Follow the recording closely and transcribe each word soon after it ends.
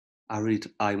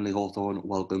I'm Lee Hawthorne.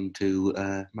 Welcome to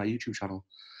my YouTube channel.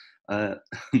 Going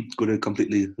to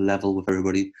completely level with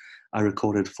everybody. I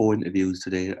recorded 4 interviews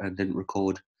today and didn't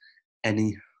record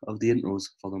any of the intros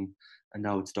for them. And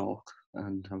now it's dark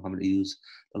and I'm having to use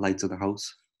the lights of the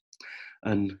house.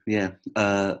 And yeah,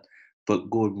 but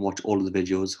go and watch all of the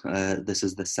videos. This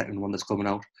is the second one that's coming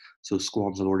out. So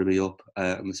Squabs will already be up.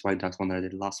 And the Swine Tax one that I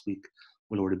did last week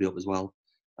will already be up as well.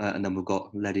 And then we've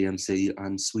got Lady MC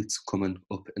and Sweets coming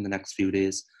up in the next few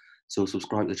days. So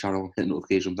subscribe to the channel, hit the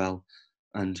notification bell,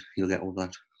 and you'll get all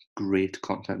that great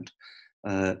content.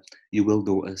 You will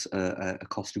notice a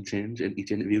costume change in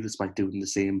each interview despite doing the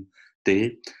same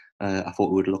day. I thought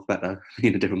it would look better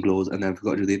in a different clothes and then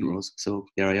forgot to do the intros. So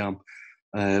here I am.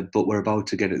 But we're about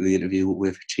to get into the interview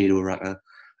with Chiedu Oraka,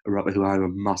 a rapper who I'm a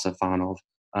massive fan of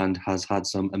and has had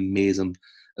some amazing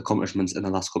accomplishments in the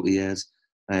last couple of years.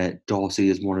 Dorsey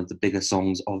is one of the biggest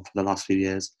songs of the last few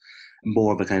years.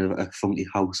 More of a kind of a funky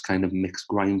house kind of mixed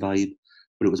grime vibe,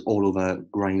 but it was all over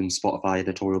grime, Spotify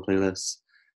editorial playlists,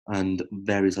 and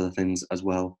various other things as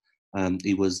well.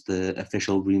 He was the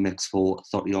official remix for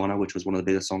Thotiana, which was one of the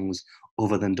biggest songs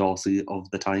other than Dorsey of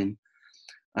the time.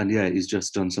 And yeah, he's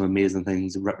just done some amazing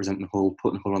things, representing Hull,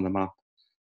 putting Hull on the map,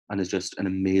 and is just an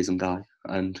amazing guy.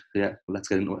 And yeah, let's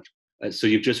get into it. So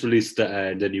you've just released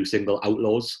the new single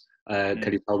Outlaws.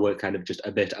 Can you tell kind of just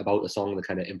a bit about the song, the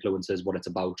kind of influences, what it's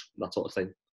about, that sort of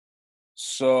thing?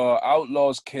 So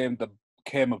Outlaws came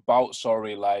about,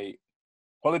 like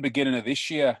probably beginning of this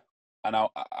year, and I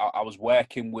was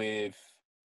working with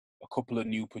a couple of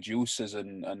new producers,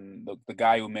 and the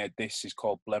guy who made this is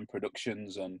called Blem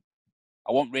Productions, and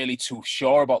I wasn't really too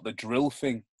sure about the drill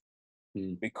thing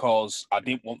because I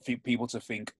didn't want people to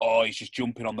think, oh, he's just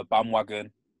jumping on the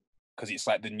bandwagon because it's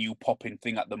like the new popping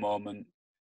thing at the moment.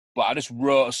 But I just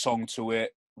wrote a song to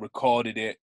it, recorded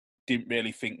it, didn't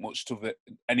really think much of it,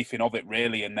 anything of it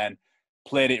really, and then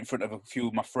played it in front of a few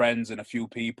of my friends and a few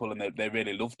people, and they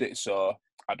really loved it. So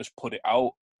I just put it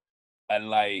out, and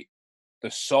like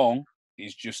the song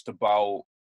is just about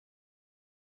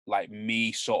like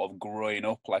me sort of growing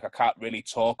up. Like I can't really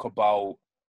talk about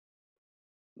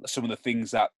some of the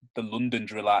things that the London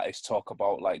drill artists talk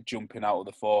about, like jumping out of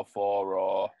the 4-4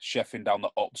 or chefing down the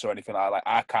ups or anything like that. Like,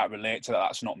 I can't relate to that.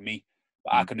 That's not me.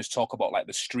 But I can just talk about like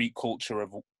the street culture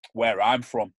of where I'm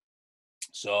from.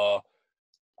 So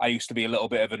I used to be a little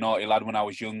bit of a naughty lad when I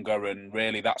was younger, and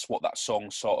really that's what that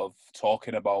song's sort of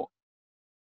talking about.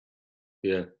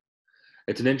 Yeah,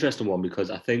 it's an interesting one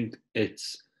because I think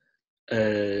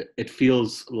it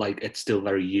feels like it's still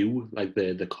very you, like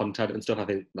the content and stuff. I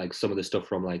think like some of the stuff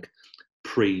from like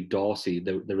pre-Dorsey,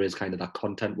 there is kind of that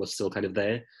content was still kind of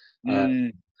there.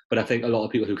 But I think a lot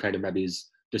of people who kind of maybe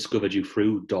discovered you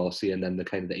through Dorsey and then the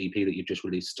kind of the EP that you've just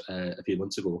released a few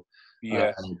months ago,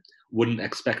 wouldn't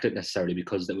expect it necessarily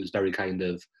because it was very kind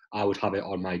of, I would have it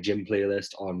on my gym playlist,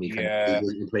 on my kind of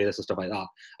pre-drinking playlist and stuff like that.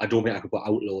 I don't think I could put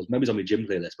Outlaws, maybe it's on my gym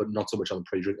playlist, but not so much on the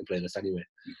pre-drinking playlist anyway.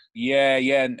 Yeah,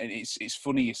 and it's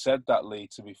funny you said that, Lee,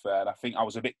 to be fair. And I think I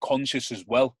was a bit conscious as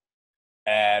well,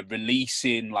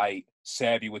 releasing like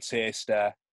Serve You a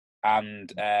Taster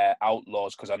and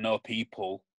Outlaws, because I know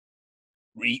people,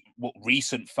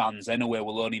 recent fans anyway,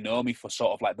 will only know me for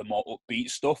sort of like the more upbeat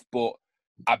stuff, but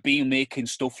I've been making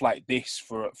stuff like this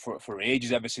for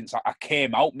ages, ever since I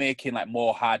came out making like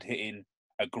more hard-hitting,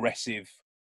 aggressive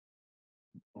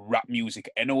rap music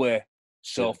anyway.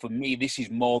 So for me, this is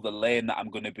more the lane that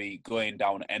I'm going to be going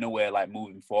down anyway, like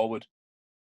moving forward.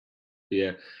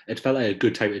 Yeah, it felt like a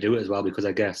good time to do it as well because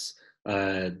I guess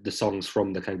the songs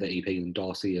from the kind of the EP and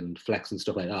Dorsey and Flex and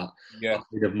stuff like that are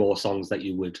kind of more songs that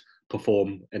you would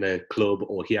perform in a club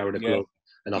or hear in a club,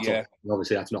 and that's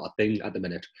obviously that's not a thing at the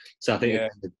minute. So I think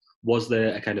was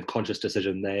there a kind of conscious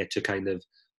decision there to kind of,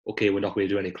 okay, we're not going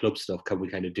to do any club stuff, can we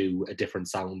kind of do a different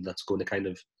sound that's going to kind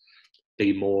of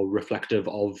be more reflective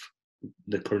of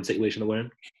the current situation that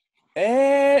we're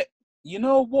in? You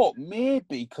know what,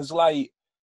 maybe because like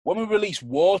when we released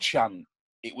War Chant,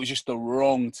 it was just the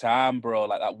wrong time, bro.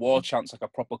 Like that War Chant's like a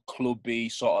proper clubby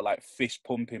sort of like fist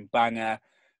pumping banger.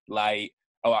 Like,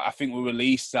 oh, I think we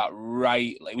released that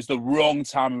right. Like, it was the wrong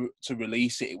time to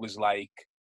release it. It was like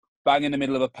bang in the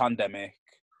middle of a pandemic,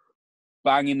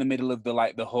 bang in the middle of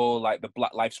the whole like the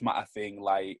Black Lives Matter thing.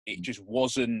 Like, it just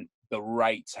wasn't the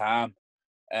right time.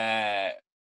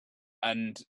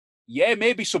 And yeah,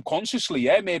 maybe subconsciously,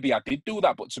 maybe I did do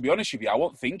that. But to be honest with you, I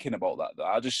wasn't thinking about that.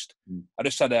 I just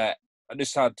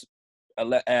had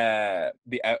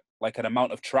like an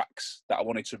amount of tracks that I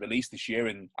wanted to release this year,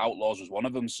 and Outlaws was one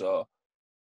of them. So,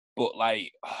 but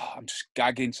like, I'm just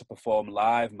gagging to perform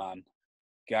live, man.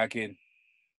 Gagging.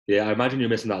 Yeah, I imagine you're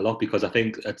missing that a lot because I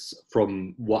think it's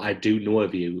from what I do know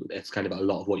of you, it's kind of a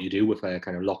lot of what you do with kind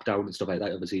of lockdown and stuff like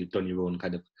that. Obviously, you've done your own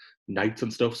kind of nights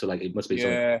and stuff, so like it must be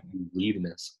something Yeah. you really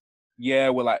miss. Yeah,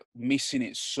 we're like missing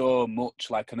it so much.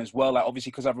 Like, and as well, like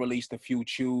obviously because I've released a few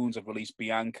tunes, I've released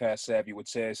Bianca, Save You Would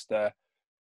Taster,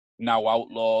 now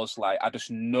Outlaws. Like, I just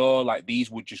know like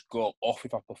these would just go off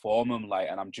if I perform them. Like,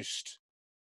 and I'm just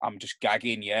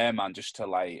gagging, yeah, man, just to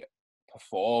like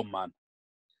perform, man.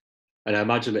 And I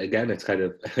imagine that again, it's kind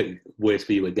of worse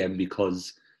for you again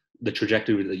because the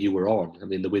trajectory that you were on. I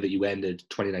mean, the way that you ended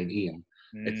 2019,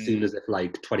 it seemed Mm, as if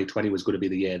like 2020 was going to be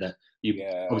the year that you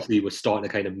yeah, obviously were starting to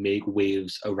kind of make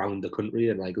waves around the country,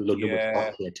 and like London was starting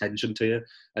yeah. to pay attention to you.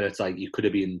 And it's like you could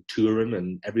have been touring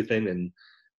and everything, and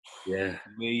yeah,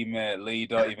 Lee, mate, Lee,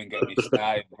 don't even get me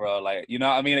started, bro. Like, you know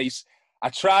what I mean? I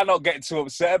try not getting too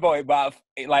upset about it, but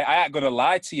like, I ain't gonna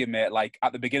lie to you, mate. Like,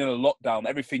 at the beginning of the lockdown,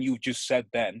 everything you just said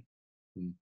then,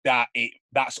 Mm.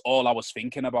 that's all I was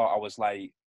thinking about. I was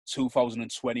like,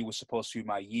 2020 was supposed to be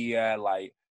my year.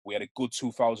 Like, we had a good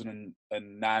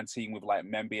 2019 with like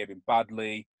men behaving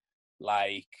badly,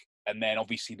 like, and then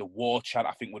obviously the war chant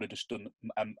I think would have just done,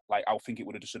 like I think it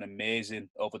would have just done amazing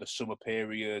over the summer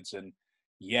periods. And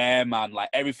yeah, man, like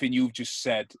everything you've just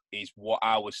said is what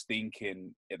I was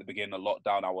thinking at the beginning of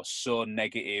lockdown. I was so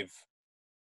negative,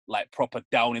 like proper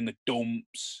down in the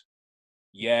dumps.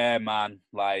 Yeah, man,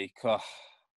 like,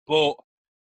 but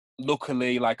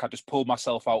luckily, like I just pulled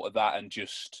myself out of that and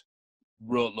just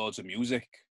wrote loads of music.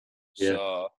 yeah.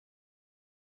 So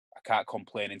I can't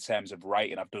complain in terms of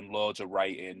writing. I've done loads of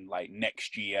writing. Like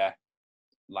next year,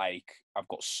 like I've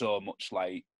got so much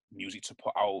like music to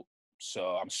put out.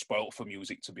 So I'm spoilt for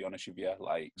music, to be honest with you.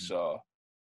 Like, so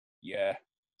yeah,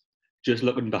 Just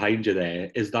looking behind you there,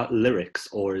 is that lyrics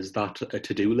or is that a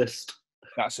to-do list?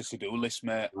 that's a to-do list,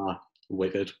 mate. Ah,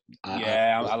 wicked.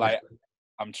 Yeah, I like.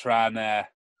 I'm trying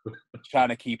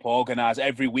to keep organized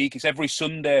every week. It's every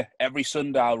Sunday. Every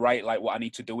Sunday, I'll write like what I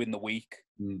need to do in the week,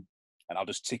 Mm. and I'll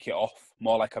just tick it off.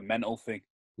 More like a mental thing.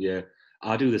 Yeah,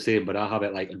 I do the same, but I have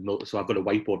it like a note. So I've got a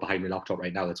whiteboard behind my laptop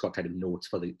right now that's got kind of notes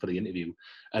for the interview,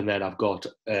 and then I've got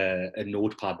a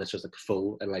notepad that's just like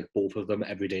full, and like both of them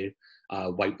every day,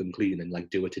 wipe them clean and like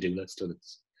do a to-do list, and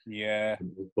it's. Yeah.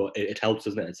 But it helps,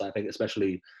 doesn't it? It's, I think,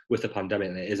 especially with the pandemic,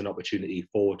 and it is an opportunity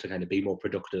for to kind of be more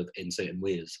productive in certain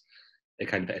ways.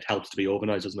 It helps to be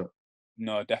organised, doesn't it?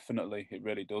 No, definitely, it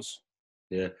really does.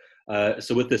 Yeah.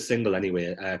 So with this single,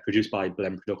 anyway, produced by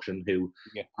Blem Production, who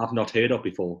Yeah. I've not heard of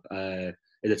before.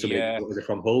 Is it somebody? Yeah. Is it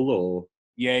from Hull or?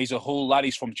 Yeah, he's a Hull lad.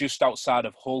 He's from just outside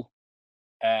of Hull,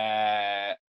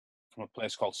 from a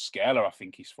place called Scala, I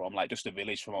think he's from, like just a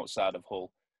village from outside of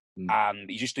Hull. Mm, And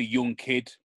he's just a young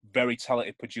kid, very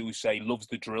talented producer. He loves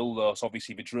the drill, though. So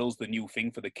obviously, the drill's the new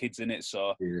thing for the kids, in it.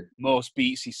 So yeah, most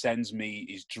beats he sends me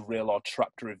is drill or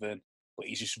trap driven, but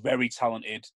he's just very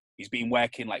talented. He's been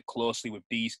working like closely with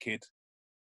Dee's kid.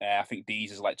 I think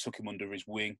Dee's has like took him under his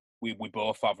wing. We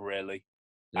both have, really.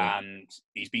 yeah, And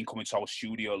he's been coming to our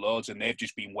studio loads, and they've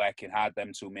just been working hard,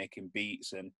 them two, making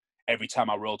beats. And every time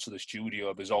I roll to the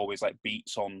studio, there's always like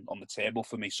beats on the table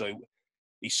for me. So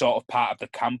he's sort of part of the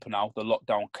camp now, the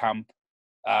lockdown camp.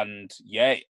 And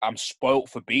yeah, I'm spoilt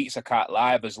for beats, I can't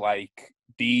lie. There's like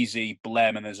Deezy,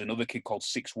 Blem, and there's another kid called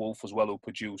Six Wolf as well who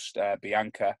produced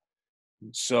Bianca.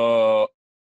 So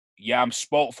yeah, I'm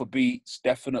spoilt for beats,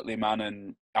 definitely, man.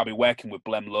 And I'll be working with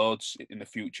Blem loads in the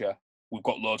future. We've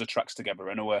got loads of tracks together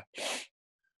anyway.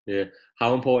 yeah.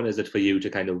 How important is it for you to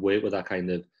kind of work with that kind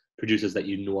of producers that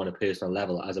you know on a personal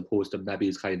level, as opposed to maybe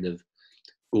it's kind of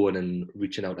going and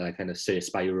reaching out to like kind of Sir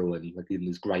Spyro and like even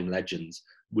these grime legends?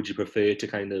 Would you prefer to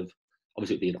kind of,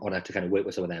 obviously it'd be an honour to kind of work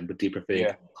with some of them, but do you prefer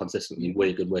Yeah. consistently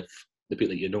working with the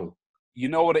people that you know? You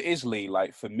know what it is, Lee?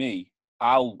 Like for me,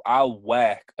 I'll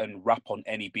work and rap on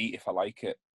any beat if I like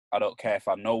it. I don't care if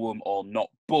I know them or not.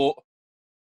 But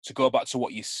to go back to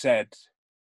what you said,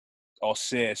 or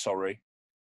say, sorry,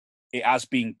 it has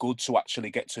been good to actually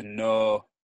get to know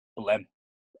Blem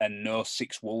and know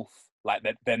Six Wolf. Like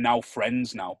they're now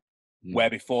friends now. Mm, Where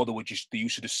before they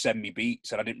used to just send me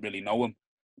beats and I didn't really know them.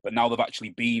 But now they've actually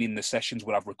been in the sessions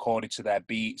where I've recorded to their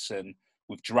beats and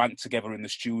we've drank together in the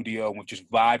studio and we've just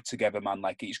vibed together, man.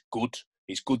 Like it's good.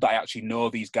 It's good that I actually know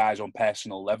these guys on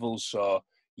personal levels. So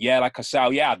yeah, like I said,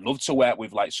 yeah, I'd love to work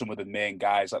with like some of the main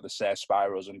guys like the Sir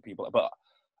Spyros and people, but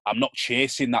I'm not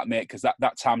chasing that, mate, because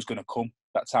that time's gonna come.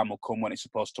 That time will come when it's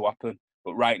supposed to happen.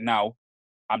 But right now,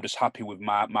 I'm just happy with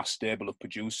my stable of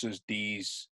producers,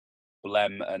 D's,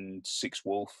 Blem, and Six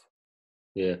Wolf.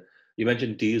 yeah. You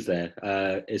mentioned Dee's there.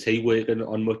 Is he working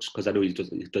on much? Because I know he does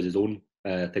his own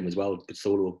thing as well, but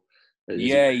solo.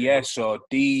 Yeah. So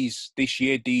this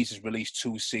year, Deez has released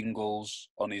 2 singles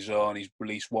on his own. He's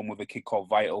released one with a kid called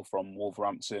Vital from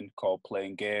Wolverhampton called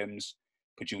Playing Games,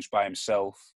 produced by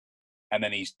himself. And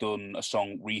then he's done a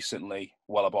song recently,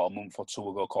 well, about a month or two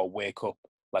ago, called Wake Up,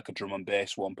 like a drum and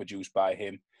bass one produced by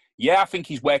him. Yeah, I think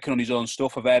he's working on his own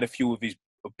stuff. I've heard a few of his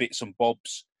bits and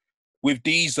bobs. With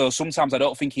Deez, though, sometimes I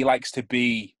don't think he likes to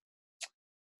be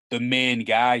the main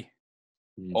guy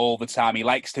all the time. He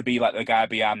likes to be like the guy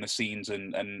behind the scenes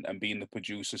and being the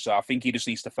producer. So I think he just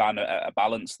needs to find a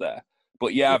balance there.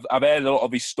 But yeah, I've heard a lot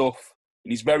of his stuff,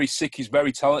 and he's very sick. He's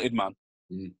very talented, man.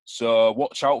 So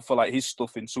watch out for like his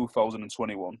stuff in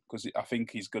 2021, because I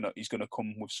think he's gonna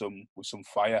come with some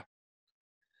fire.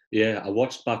 Yeah, I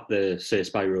watched back the Sir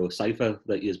Spyro cypher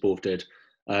that you both did.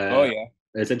 Oh yeah.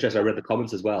 It's interesting. I read the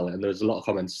comments as well, and there was a lot of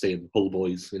comments saying "Hull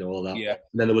boys," all that. Yeah.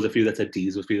 And then there was a few that said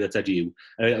D's, a few that said you.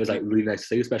 And it was like really nice to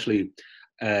see, especially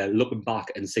looking back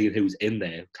and seeing who's in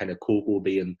there. Kind of Coco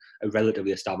being a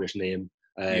relatively established name,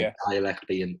 Dialect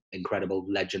being incredible,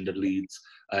 legend of Leeds,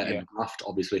 and Graft,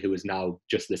 obviously, who has now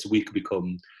just this week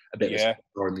become a bit of a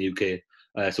star in the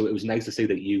UK. So it was nice to see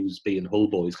that yous being Hull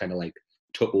boys kind of like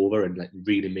took over and like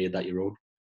really made that your own.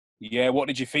 Yeah, what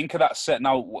did you think of that set?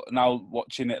 Now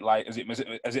watching it, like, has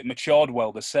it matured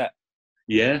well, the set?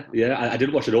 Yeah. I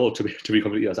didn't watch it all to be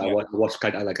completely honest. I watched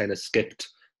kind of skipped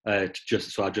I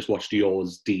just watched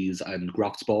yours, D's, and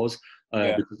Graft's bars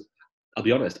because I'll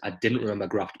be honest, I didn't remember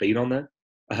Graft being on there.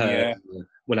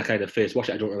 When I kind of first watched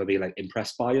it, I don't remember being like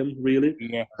impressed by him really.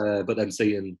 But then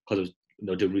seeing, because I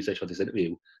was doing research for this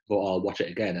interview, thought I'll watch it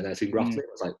again, and I seen Graft. I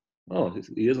was like, oh,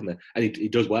 he is on there, and he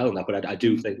does well in that. But I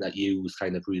do think that Hughes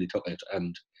kind of really took it,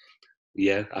 and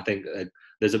yeah, I think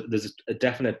there's a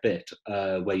definite bit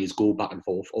where you go back and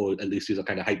forth, or at least you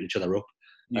kind of hype each other up.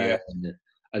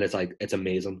 And it's like, it's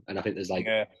amazing, and I think there's like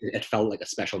it felt like a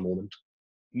special moment.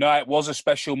 No, it was a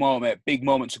special moment, big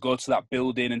moment to go to that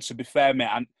building. And to be fair, mate,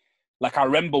 I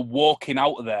remember walking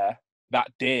out of there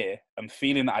that day and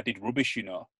feeling that I did rubbish,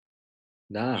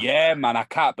 Nah. Yeah, man, I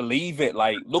can't believe it.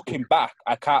 Like, looking back,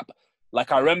 I can't.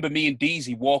 Like, I remember me and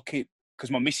Deezy walking,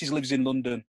 because my missus lives in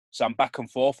London, so I'm back and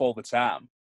forth all the time.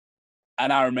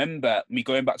 And I remember me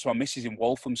going back to our missus in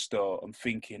Walthamstow and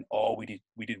thinking, oh, we did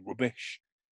rubbish.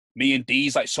 Me and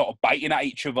Dee's like sort of biting at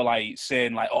each other, like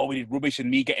saying like, oh, we did rubbish,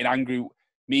 and me getting angry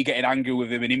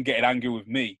with him and him getting angry with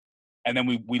me. And then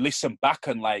we listened back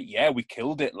and like, yeah, we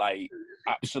killed it, like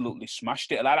absolutely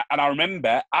smashed it. And I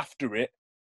remember after it,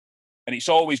 and it's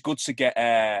always good to get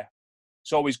the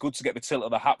tilt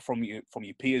of the hat from your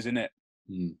peers, innit?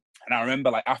 And I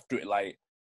remember like after it, like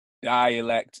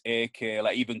Dialect, AK,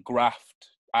 like even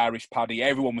Graft, Irish Paddy,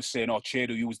 everyone was saying, oh,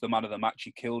 Chiedu, you was the man of the match,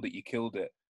 you killed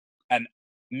it. And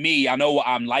me, I know what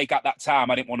I'm like at that time.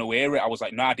 I didn't want to hear it. I was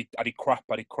like, no, I did crap,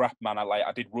 man.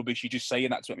 I did rubbish. You're just saying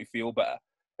that to make me feel better.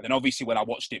 And then obviously when I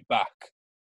watched it back,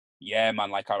 yeah, man,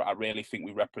 like I really think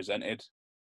we represented.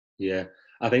 Yeah,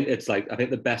 I think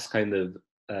the best kind of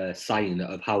sign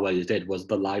of how well you did was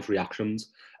the live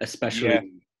reactions, especially.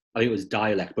 I think it was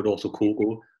Dialect, but also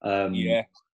Coco.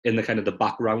 In the kind of the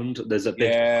background, there's a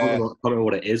bit. I don't know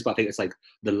what it is, but I think it's like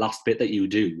the last bit that you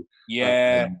do.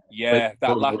 That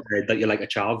you're like a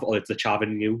chav, or it's the chav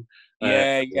in you.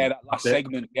 That last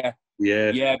segment.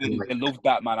 They loved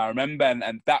that, man. I remember,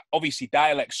 and that obviously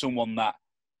Dialect's someone that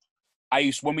I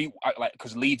used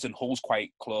because Leeds and Hull's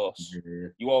quite close.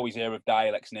 You always hear of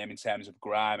Dialect's name in terms of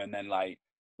grime, and then like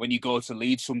when you go to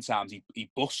Leeds, sometimes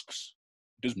he busks,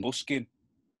 does busking.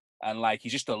 And like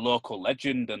he's just a local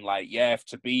legend, and like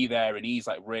to be there and he's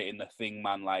like rating the thing,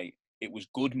 man, like it was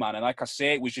good, man. And like I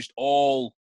say, it was just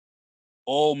all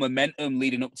momentum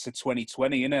leading up to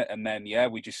 2020, innit? And then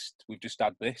we've just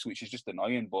had this, which is just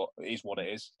annoying, but it is what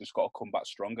it is. Just got to come back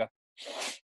stronger.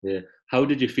 Yeah. How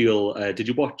did you feel? Did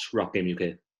you watch Rap Game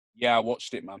UK? Yeah, I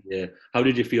watched it, man. Yeah. How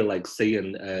did you feel like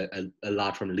seeing a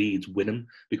lad from Leeds winning?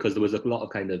 Because there was a lot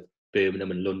of kind of Birmingham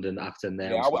and London acts in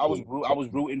there. Yeah, I was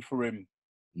rooting for him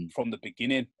from the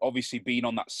beginning. Obviously, being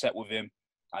on that set with him,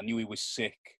 I knew he was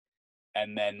sick,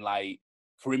 and then like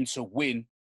for him to win,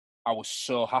 I was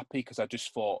so happy because I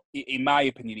just thought, in my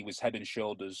opinion, he was head and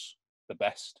shoulders the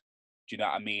best. Do you know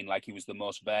what I mean? Like he was the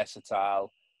most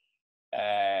versatile,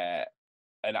 and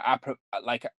I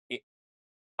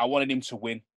wanted him to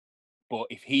win, but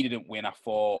if he didn't win, I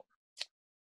thought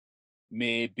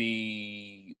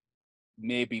maybe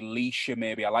Leisha,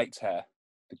 maybe I liked her,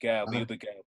 the other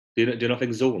girl. Do you not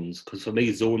think Zones? Because for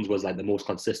me, Zones was like the most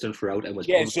consistent throughout and was.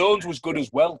 Yeah, Zones was good as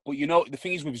well. But the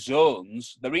thing is with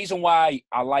Zones, the reason why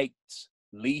I liked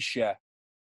Leisha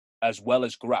as well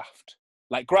as Graft,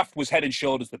 like Graft was head and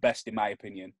shoulders the best in my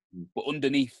opinion. But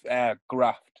underneath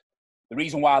Graft, the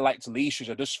reason why I liked Alicia is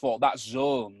I just thought that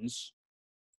Zones,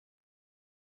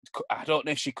 I don't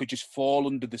know if she could just fall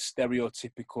under the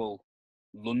stereotypical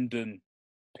London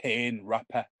pain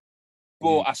rapper.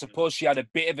 But I suppose she had a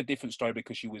bit of a different story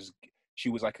because she was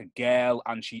like a girl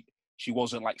and she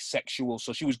wasn't like sexual,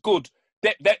 so she was good.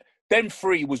 Them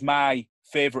three was my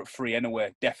favourite three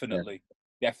anyway, definitely.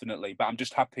 But I'm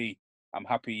just happy. I'm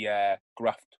happy.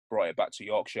 Graft brought it back to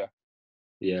Yorkshire.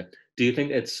 Yeah. Do you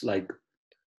think it's like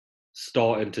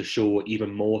starting to show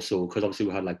even more so? Because obviously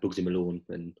we had like Bugsy Malone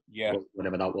and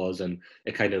whatever that was, and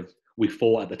it kind of, we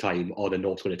thought at the time, oh, the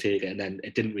North's going to take it, and then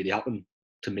it didn't really happen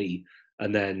to me.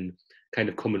 And then kind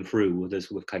of coming through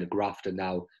this with kind of Graft, and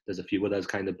now there's a few others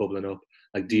kind of bubbling up.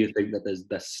 Like, do you think that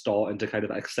they're starting to kind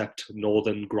of accept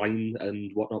Northern grime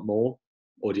and whatnot more,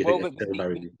 or do you think it's still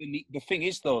very? The thing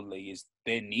is though, Lee, is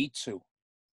they need to,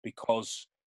 because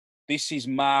this is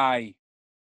my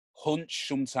hunch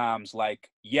sometimes. Like,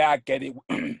 yeah, I get it.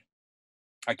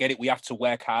 I get it. We have to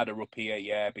work harder up here,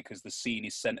 yeah, because the scene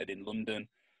is centered in London.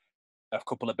 A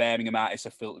couple of Birmingham artists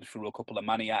are filtered through. A couple of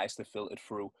Manny artists are filtered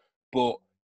through. But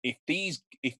if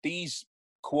these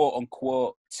quote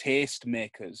unquote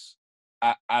tastemakers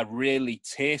are really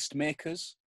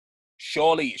tastemakers,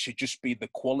 surely it should just be the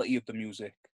quality of the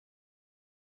music,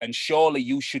 and surely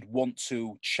you should want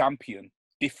to champion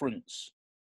difference.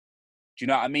 Do you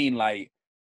know what I mean? Like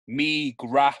me,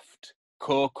 Graft,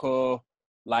 Coco,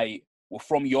 like we're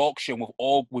from Yorkshire, and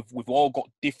we've all got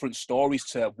different stories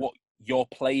to what you're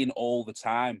playing all the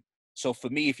time. So for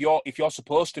me, if you're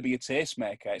supposed to be a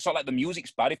tastemaker, it's not like the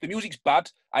music's bad. If the music's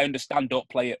bad, I understand, don't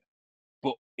play it.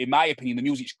 But in my opinion, the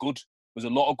music's good. There's a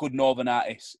lot of good Northern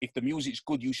artists. If the music's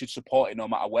good, you should support it no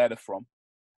matter where they're from.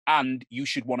 And you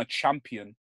should want to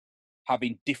champion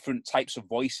having different types of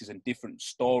voices and different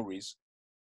stories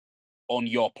on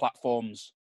your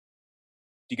platforms.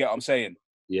 Do you get what I'm saying?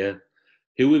 Yeah.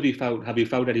 Who have you found? Have you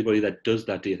found anybody that does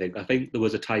that, do you think? I think there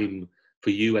was a time for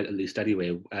you, at least anyway,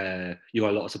 you got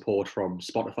a lot of support from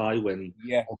Spotify when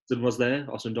Austin was there,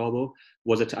 Austin Darbo.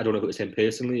 Was it, I don't know if it was him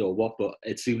personally or what, but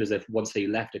it seemed as if once he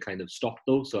left, it kind of stopped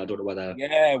though. So I don't know whether...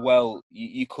 Yeah, well,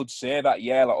 you could say that,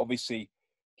 yeah. Like, obviously,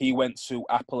 he went to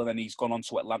Apple and then he's gone on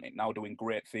to Atlantic now doing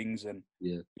great things. And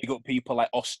you got people like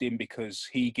Austin because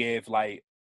he gave, like,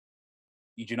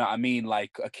 you know what I mean?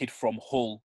 Like a kid from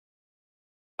Hull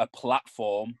a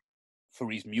platform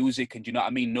for his music. And do you know what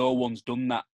I mean? No one's done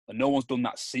that. And no one's done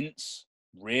that since,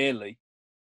 really.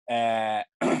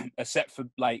 Except for,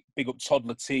 like, big up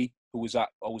Toddler T, who was at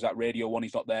Radio 1.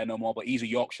 He's not there no more, but he's a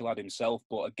Yorkshire lad himself.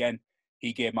 But again,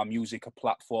 he gave my music a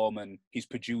platform, and his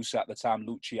producer at the time,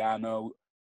 Luciano,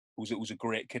 was a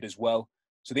great kid as well.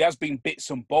 So there has been bits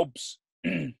and bobs,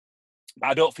 but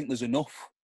I don't think there's enough.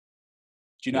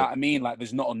 Do you know what I mean? Like,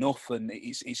 there's not enough, and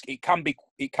it can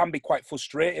be quite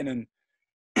frustrating. And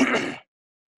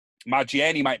my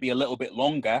journey might be a little bit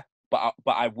longer, but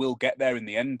I will get there in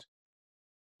the end.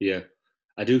 Yeah,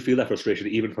 I do feel that frustration,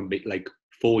 even from me, like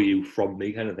for you, from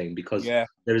me, kind of thing, because there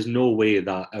is no way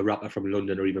that a rapper from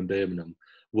London or even Birmingham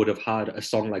would have had a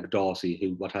song like Darcy,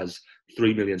 who has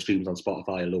 3 million streams on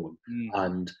Spotify alone,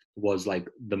 and was like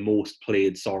the most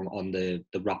played song on the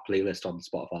rap playlist on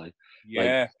Spotify.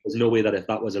 Yeah, like, there's no way that if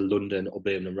that was a London or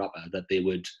Birmingham rapper, that they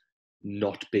would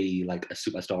not be like a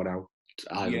superstar now.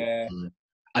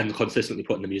 And consistently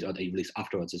putting the music out that you release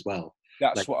afterwards as well.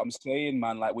 That's like, what I'm saying,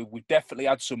 man. Like, we've definitely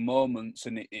had some moments,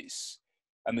 and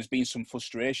and there's been some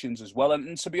frustrations as well.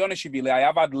 And to be honest with you, Lee, I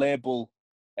have had label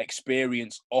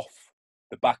experience off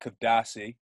the back of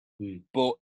Darcy,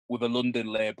 but with a London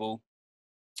label,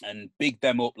 and big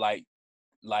them up,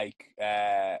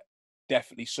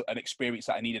 definitely an experience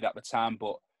that I needed at the time.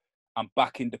 But I'm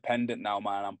back independent now,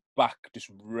 man. I'm back just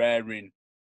raring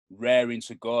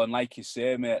to go. And like you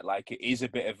say, mate, like it is a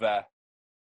bit of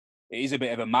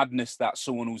a madness that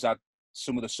someone who's had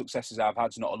some of the successes I've had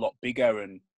is not a lot bigger.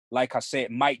 And like I say,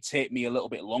 it might take me a little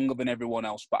bit longer than everyone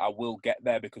else, but I will get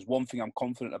there, because one thing I'm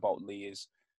confident about, Lee, is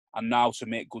I know to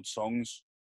make good songs.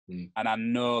 And I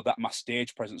know that my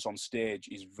stage presence on stage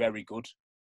is very good.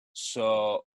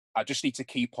 So I just need to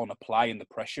keep on applying the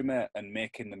pressure, mate, and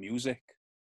making the music.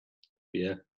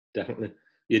 Yeah, definitely.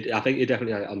 I think you're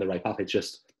definitely on the right path. It's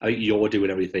just, I think you're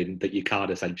doing everything that you can,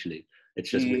 essentially.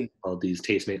 It's just waiting for these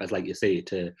tastemakers, like you say,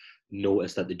 to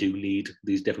notice that they do need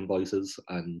these different voices,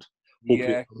 and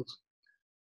hopefully.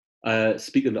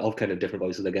 Speaking of kind of different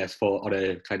voices, I guess, on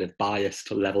a kind of biased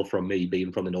level from me,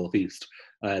 being from the Northeast,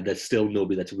 there's still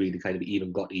nobody that's really kind of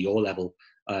even got to your level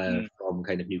from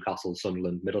kind of Newcastle,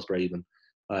 Sunderland, Middlesbrough even.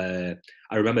 I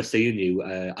remember seeing you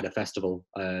at a festival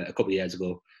a couple of years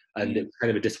ago, and it was kind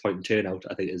of a disappointing turnout,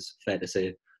 I think is fair to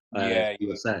say. You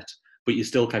were set. but you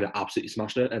still kind of absolutely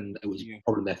smashed it, and it was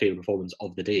probably their favourite performance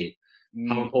of the day.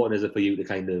 How important is it for you to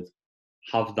kind of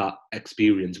have that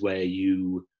experience where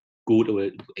you go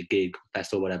to a gig,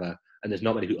 festival, whatever, and there's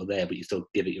not many people there, but you still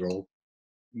give it your all?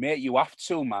 Mate, you have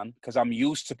to, man, because I'm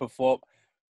used to perform.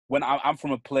 When I'm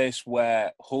from a place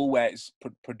where Hull, where it's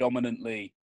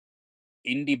predominantly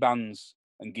indie bands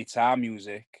and guitar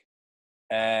music,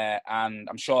 and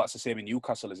I'm sure that's the same in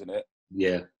Newcastle, isn't it?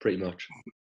 Yeah, pretty much.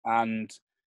 And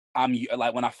I'm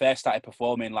like, when I first started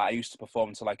performing, like I used to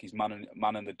perform to like his Man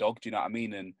and the Dog. Do you know what I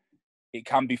mean? And it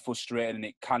can be frustrating and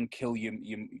it can kill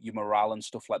your morale and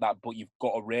stuff like that. But you've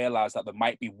got to realise that there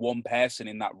might be one person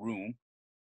in that room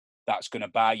that's going to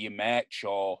buy you merch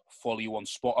or follow you on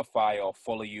Spotify or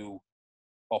follow you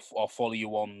or follow you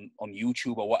on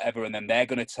YouTube or whatever, and then they're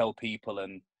going to tell people,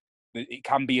 and it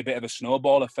can be a bit of a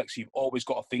snowball effect. So you've always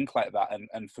got to think like that.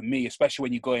 And for me, especially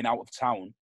when you're going out of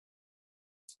town,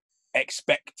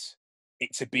 expect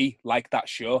it to be like that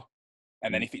show.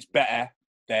 And then if it's better,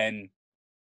 then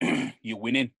you're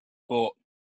winning. But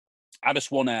I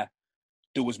just want to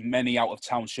do as many out of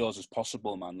town shows as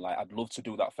possible, man. Like I'd love to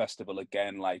do that festival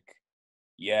again. Like,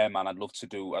 yeah, man, I'd love to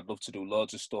do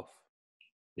loads of stuff.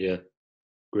 Yeah,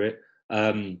 great.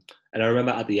 And I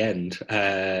remember at the end,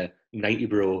 90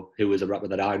 Bro, who was a rapper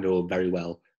that I know very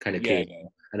well, kind of came. Yeah.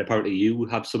 And apparently you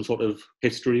have some sort of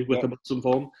history with them in some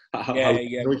form. How Yeah. did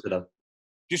you know each other?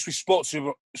 Just we spoke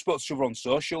to each other on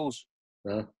socials.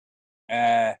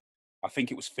 I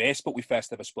think it was Facebook we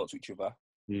first ever spoke to each other.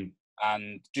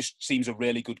 And just seems a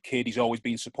really good kid. He's always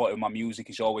been supportive of my music.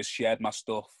 He's always shared my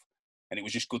stuff. And it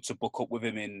was just good to book up with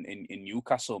him in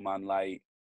Newcastle, man. Like,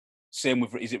 same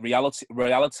with, is it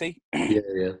Reality?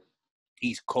 Yeah.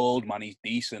 He's cold, man. He's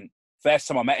decent. First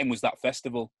time I met him was that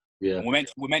festival. Yeah. And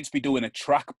we're meant to be doing a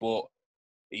track, but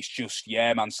it's just,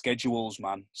 yeah, man, schedules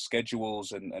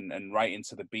and right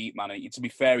into the beat, man. And to be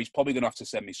fair, he's probably going to have to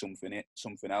send me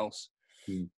something else.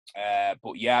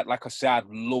 But yeah, like I said, I'd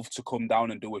love to come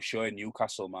down and do a show in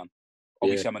Newcastle, man.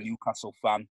 Obviously, I'm a Newcastle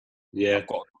fan. Yeah.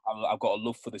 I've got a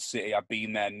love for the city. I've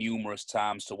been there numerous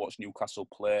times to watch Newcastle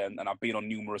play, and I've been on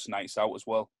numerous nights out as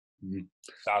well.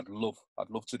 So I'd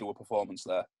love to do a performance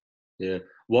there. Yeah.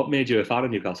 What made you a fan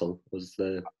of Newcastle? Was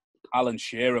the Alan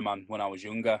Shearer, man, when I was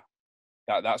younger.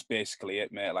 That's basically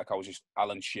it, mate. Like I was just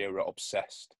Alan Shearer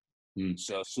obsessed.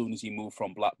 So as soon as he moved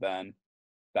from Blackburn,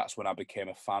 that's when I became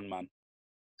a fan, man.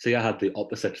 See, I had the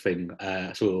opposite thing.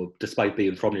 So despite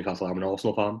being from Newcastle, I'm an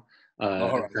Arsenal fan.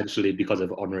 Essentially because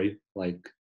of Henry. Like,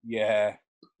 yeah,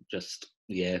 just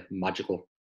magical.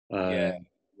 Yeah,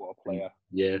 what a player.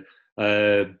 Yeah.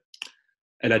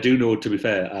 And I do know, to be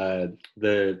fair,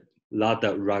 the lad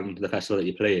that ran the festival that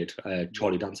you played,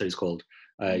 Charlie Dancer, he's called.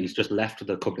 He's just left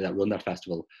the company that run that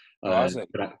festival.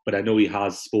 But I know he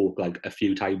has spoke like a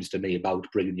few times to me about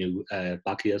bringing you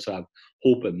back here. So I'm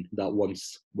hoping that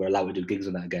once we're allowed to do gigs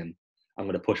on that again, I'm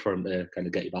going to push for him to kind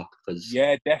of get you back.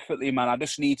 Yeah, definitely, man. I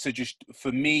just need to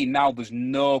for me now, there's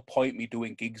no point me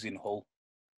doing gigs in Hull.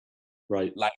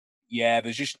 Right. Like, yeah,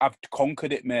 I've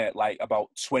conquered it, mate, like about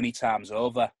 20 times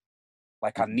over.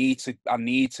 Like I need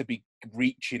to be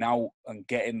reaching out and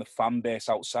getting the fan base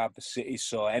outside the city.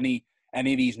 So any of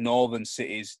these northern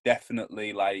cities,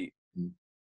 definitely, like,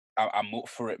 I'm up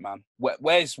for it, man.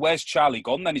 Where's Charlie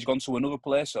gone then? He's gone to another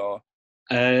place, or?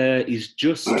 He's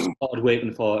just started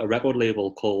waiting for a record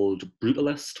label called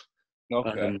Brutalist,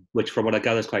 which from what I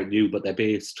gather is quite new, but they're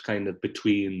based kind of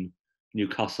between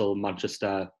Newcastle,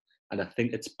 Manchester, and I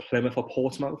think it's Plymouth or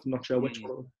Portsmouth. I'm not sure which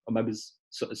one, or maybe it's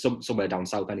somewhere down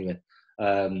south anyway.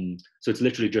 So it's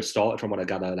literally just started from what I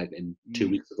gather, like in 2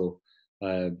 weeks ago.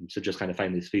 So just kind of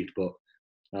finding his feet, but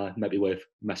it might be worth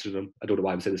messaging him. I don't know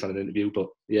why I'm saying this on an interview, but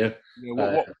yeah.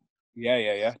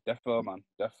 Yeah, defo, man,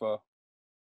 defo.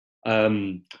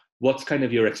 What's kind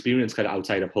of your experience kind of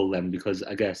outside of Hull then? Because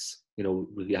I guess,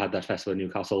 you had that festival in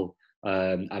Newcastle.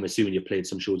 I'm assuming you played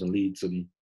some shows in Leeds and.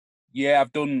 Yeah,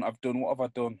 I've done. What have I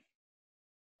done?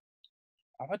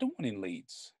 Have I done one in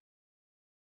Leeds?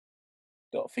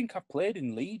 Don't think I've played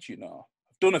in Leeds, I've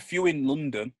done a few in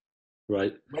London.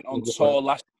 Right. Went on tour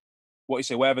last. What you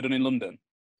say? Where have I done in London?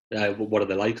 What are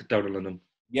they like down in London?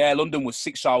 Yeah, London was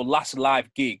 6. Our last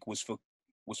live gig was for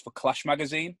Clash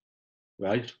magazine.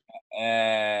 Right.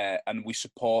 And we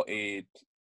supported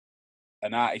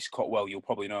an artist called, well, you'll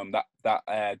probably know him,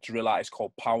 that drill artist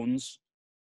called Pounds.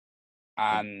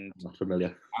 And I'm not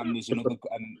familiar. And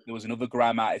there was another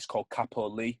grime artist called Capo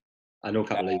Lee. I know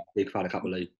Capo Lee, big fan of Capo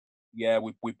Lee. Yeah,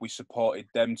 we supported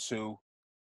them too.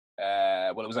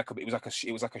 Well, it was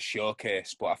like a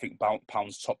showcase, but I think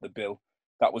Pounds topped the bill.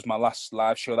 That was my last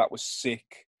live show. That was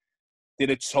sick. Did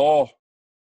a tour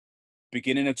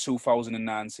beginning of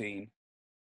 2019,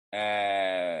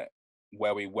 where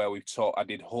we taught. I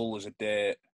did Hull as a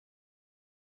date.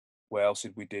 Where else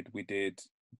did we did? We did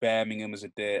Birmingham as a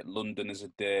date, London as a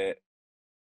date,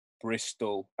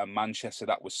 Bristol and Manchester.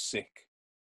 That was sick.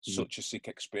 Such a sick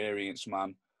experience,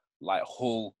 man. Like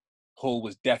Hull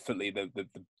was definitely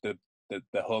the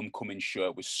homecoming show.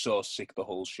 It was so sick, the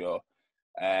Hull show.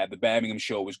 The Birmingham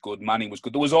show was good. Manning was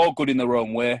good. It was all good in their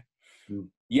own way.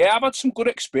 Yeah, I've had some good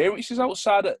experiences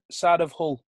outside of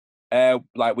Hull.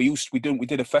 Like we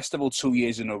did a festival 2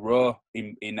 years in a row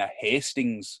in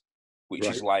Hastings, which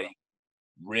is like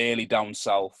really down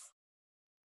south.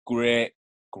 Great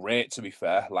to be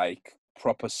fair, like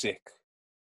proper sick.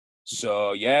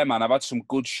 So yeah, man, I've had some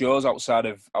good shows outside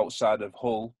of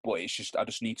Hull, but it's just I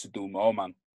just need to do more,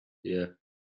 man. Yeah.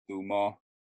 Do more.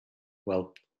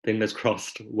 Well, fingers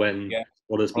crossed when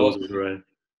what is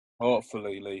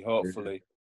Hopefully, Lee. Hopefully.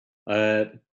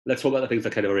 Let's talk about the things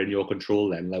that kind of are in your control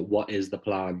then. Like, what is the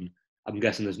plan? I'm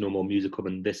guessing there's no more music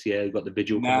coming this year. You've got the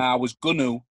video coming. I was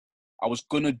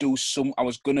gonna do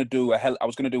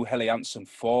Helly Hansen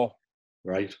 4.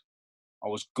 Right. I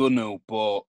was gonna,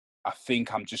 but I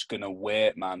think I'm just gonna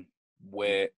wait, man.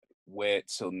 Wait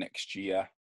till next year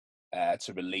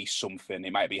to release something.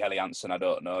 It might be Helly Hansen, I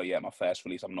don't know yet. My first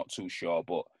release, I'm not too sure,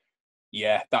 but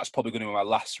yeah, that's probably gonna be my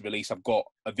last release. I've got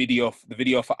the video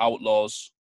for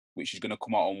Outlaws, which is gonna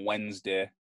come out on Wednesday.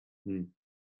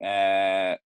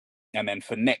 And then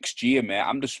for next year, mate,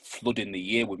 I'm just flooding the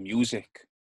year with music.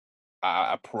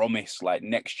 I promise. Like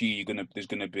next year, there's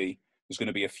gonna be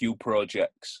a few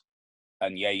projects,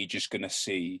 and yeah, you're just gonna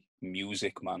see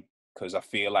music, man. Because I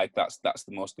feel like that's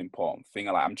the most important thing.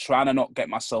 Like I'm trying to not get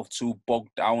myself too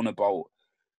bogged down about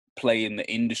playing the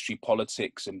industry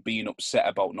politics and being upset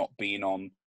about not being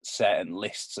on certain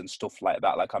lists and stuff like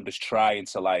that. Like I'm just trying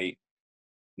to like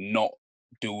not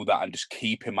do that and just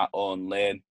keep in my own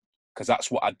lane. Because that's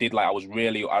what I did. Like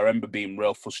I remember being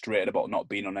real frustrated about not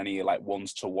being on any like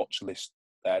ones to watch list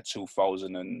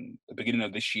 2000 and the beginning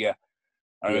of this year.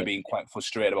 I remember being quite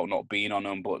frustrated about not being on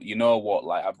them. But you know what?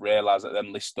 Like I've realised that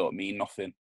them lists don't mean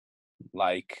nothing.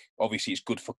 Like obviously it's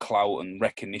good for clout and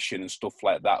recognition and stuff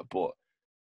like that. But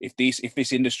if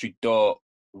this industry don't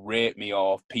rate me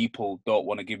or if people don't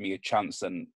want to give me a chance,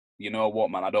 then you know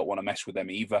what, man? I don't want to mess with them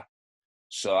either.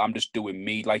 So I'm just doing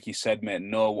me, like you said, mate.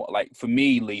 Like for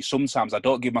me, Lee, sometimes I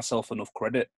don't give myself enough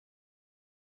credit.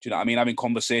 Do you know what I mean? Having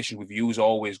conversations with you is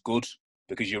always good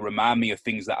because you remind me of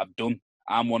things that I've done.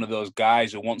 I'm one of those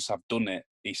guys who once I've done it,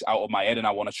 it's out of my head and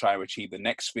I want to try and achieve the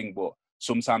next thing. But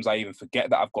sometimes I even forget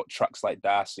that I've got tracks like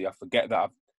Darcy. I forget that I've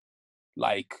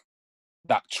like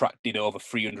that track did over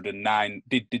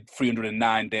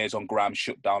 309 days on Grime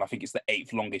Shutdown. I think it's the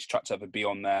 8th longest track to ever be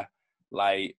on there.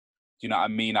 Like, you know what I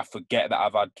mean? I forget that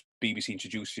I've had BBC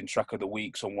introducing track of the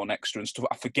weeks on One Extra and stuff.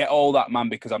 I forget all that, man,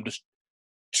 because I'm just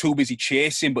too busy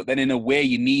chasing. But then in a way,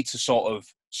 you need to sort of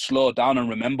slow down and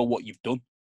remember what you've done.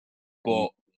 But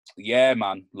yeah,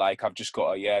 man, like I've just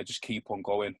got to, just keep on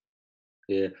going.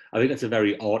 Yeah, I think it's a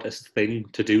very artist thing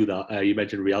to do that. You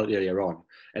mentioned reality earlier on.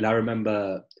 And I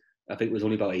remember, I think it was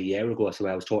only about a year ago or so,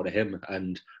 I was talking to him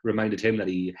and reminded him that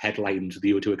he headlined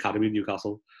the O2 Academy in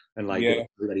Newcastle and like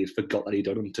that he forgot that he'd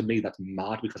done. And to me, that's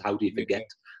mad because how do you forget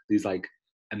these like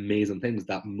amazing things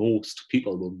that most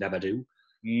people will never do?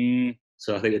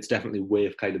 So I think it's definitely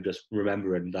worth kind of just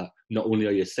remembering that not only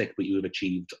are you sick, but you have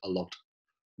achieved a lot.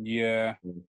 Yeah,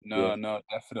 no,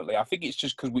 definitely. I think it's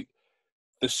just because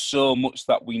there's so much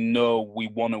that we know we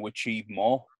want to achieve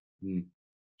more. Do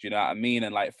you know what I mean?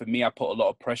 And like for me, I put a lot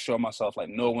of pressure on myself. Like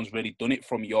no one's really done it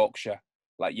from Yorkshire.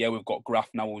 Like yeah, we've got Graf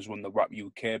now who's run the Rap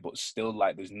UK, but still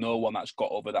like there's no one that's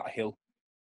got over that hill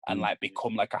and like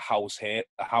become like a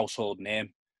household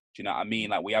name. Do you know what I mean?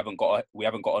 Like we haven't got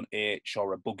an H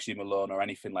or a Bugsy Malone or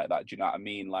anything like that. Do you know what I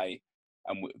mean? Like,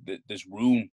 and there's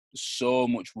room. There's so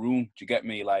much room. Do you get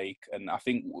me? Like, and I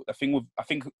think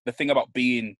the thing about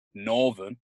being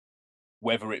northern,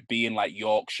 whether it be in like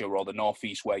Yorkshire or the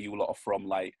northeast where you lot are from,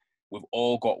 like we've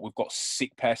got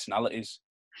sick personalities.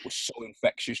 We're so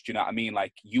infectious. Do you know what I mean?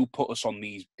 Like you put us on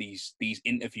these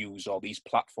interviews or these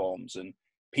platforms, and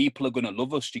people are gonna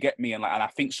love us. Do you get me? And I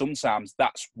think sometimes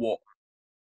that's what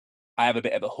I have a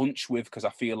bit of a hunch with because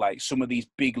I feel like some of these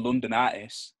big London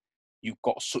artists, you've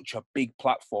got such a big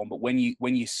platform, but when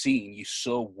you're seen, you're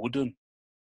so wooden.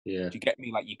 Yeah. Do you get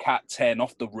me? Like you can't turn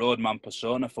off the roadman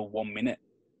persona for 1 minute.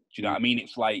 Do you know what I mean?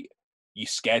 It's like you're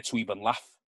scared to even laugh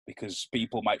because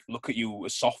people might look at you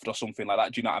as soft or something like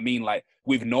that. Do you know what I mean? Like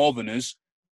with Northerners,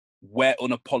 we're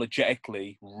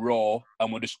unapologetically raw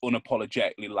and we're just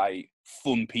unapologetically like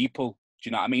fun people. Do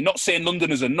you know what I mean? Not saying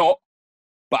Londoners are not,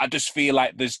 But I just feel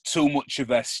like there's too much of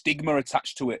a stigma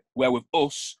attached to it, where with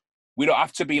us, we don't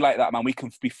have to be like that, man. We can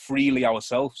be freely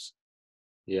ourselves.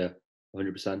 Yeah,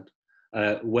 100%.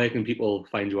 Where can people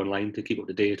find you online to keep up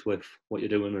to date with what you're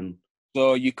doing? And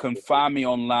So you can find me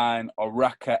online,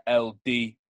 Oraka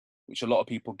LD, which a lot of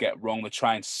people get wrong. They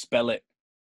try and spell it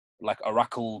like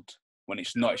oracled when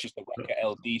it's not. It's just Oraka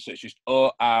LD. So it's just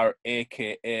ORAKALD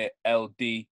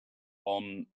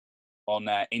on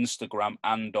Instagram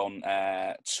and on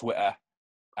Twitter.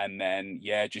 And then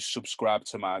just subscribe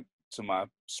to my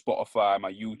Spotify,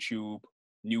 my YouTube.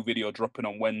 New video dropping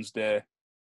on Wednesday.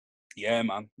 Yeah,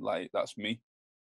 man, like that's me.